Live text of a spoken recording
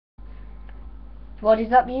What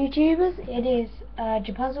is up, YouTubers? It is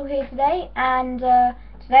Japuzzle here today, and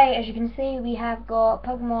today, as you can see, we have got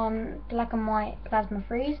Pokemon Black and White Plasma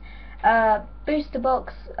Freeze, booster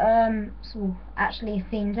box, so actually a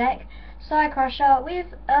theme deck, Side Crusher with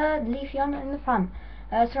Leafeon in the front.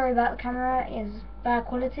 Sorry about the camera, it's bad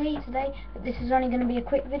quality today, but this is only going to be a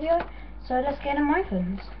quick video, so let's get them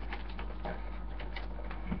opened.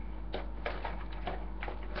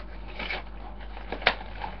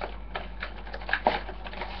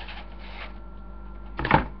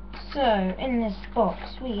 So, in this box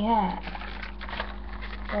we have,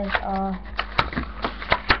 there's our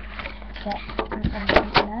set and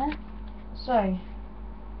everything there. So,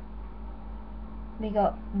 we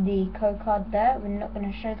got the code card there. We're not going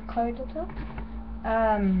to show the code at all,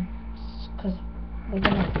 because we're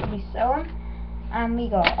going to resell them. And we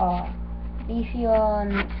got our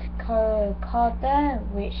Leafeon code card there,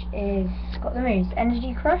 which is got the moves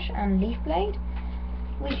Energy Crush and Leaf Blade.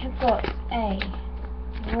 We have got a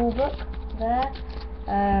rule book there,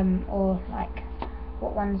 or like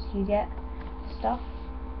what ones you get stuff.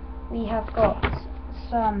 We have got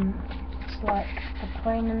some like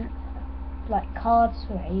opponent like cards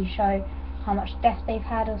where you show how much death they've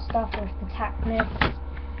had or stuff, or if the attack missed.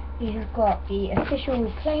 We have got the official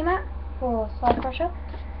playmat for Side Crusher,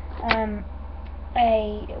 a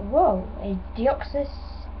Deoxys,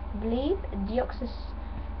 I believe, a Deoxys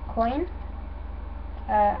coin.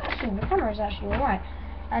 Actually the camera is actually alright.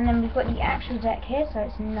 And then we've got the actual deck here, so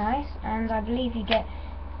it's nice, and I believe you get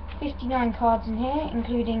 59 cards in here,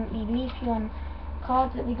 including the Leafeon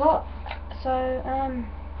cards that we got. So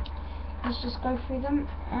let's just go through them,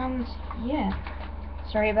 and yeah,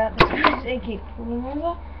 sorry about this guys, it keeps falling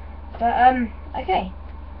over, but okay.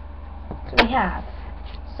 So we have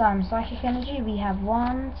some Psychic Energy. We have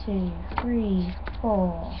 1, 2, 3,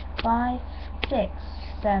 4, 5, 6,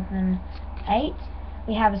 7, 8.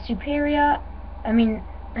 We have a superior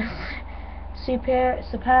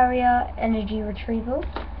energy retrieval.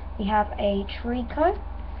 We have a Trico,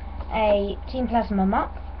 a Team Plasma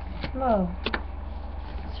Muck,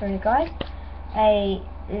 sorry guys, a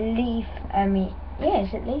Leaf, Leaf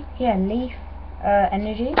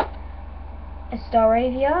Energy, a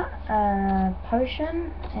Staravia,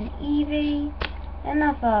 Potion, an Eevee,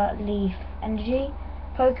 another Leaf Energy,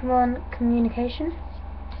 Pokemon Communication,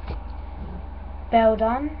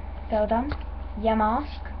 Beldum,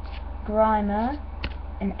 Yamask, Grimer,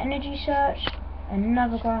 an Energy Search,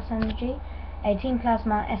 another Grass Energy, a Team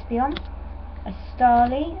Plasma Espeon, a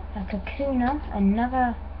Starly, a Kakuna,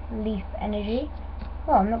 another Leaf Energy.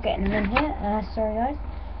 Well, I'm not getting them in here, sorry guys,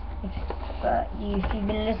 but if you've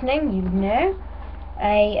been listening you would know.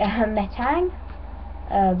 A Metang,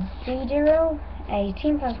 a Beedrill, a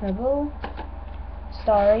Team Plasma Ball,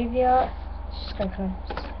 Staravia, just go close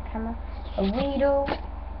to the camera, a Weedle,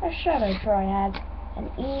 a Shadow Triad, an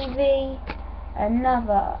Eevee,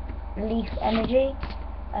 another Leaf Energy,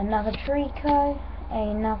 another Trico,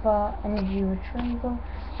 another Energy Retrieval,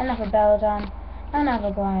 another Beldum, another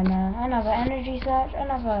Grimer, another Energy Search,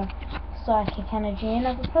 another Psychic Energy,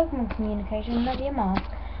 another Pokemon Communication, another Yamask,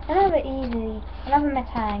 another Eevee, another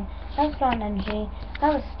Metang, another Plant Energy,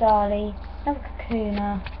 another Starly, another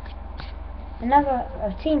Kakuna, another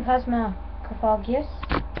Team Plasma Cophagius,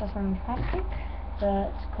 that's one plastic,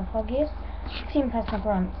 but Cophagius, Team Plasma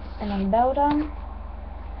Grunt, another Beldum,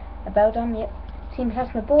 Team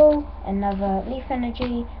Plasma Ball, another Leaf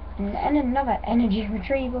Energy, and another Energy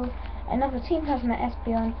Retrieval, another Team Plasma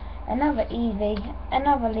Espeon, another Eevee,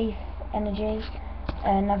 another Leaf Energy,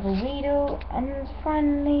 another Weedle, and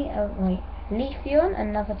finally, Leafeon,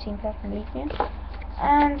 another Team Plasma Leafeon,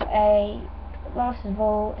 and last of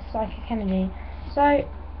all, Psychic Energy. So,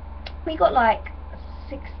 we got like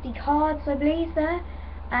 60 cards, I believe, there,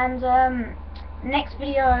 and next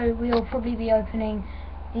video we'll probably be opening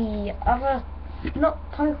the other, not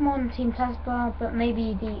Pokemon Team Plasma, but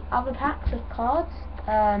maybe the other packs of cards,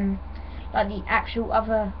 like the actual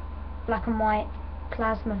other Black and White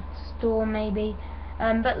Plasma store maybe,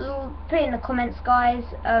 but put in the comments guys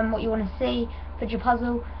what you want to see for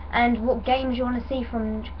Japuzzle, and what games you want to see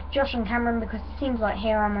from Josh and Cameron, because it seems like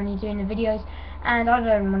here I'm only doing the videos, and I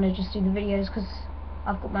don't want to just do the videos because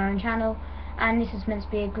I've got my own channel, and this is meant to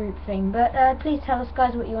be a group thing. But please tell us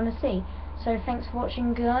guys what you want to see. So thanks for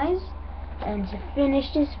watching guys, and to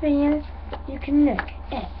finish this video you can look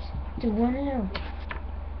at the one and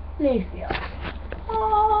only Leafeon.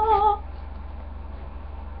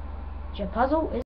 Japuzzle is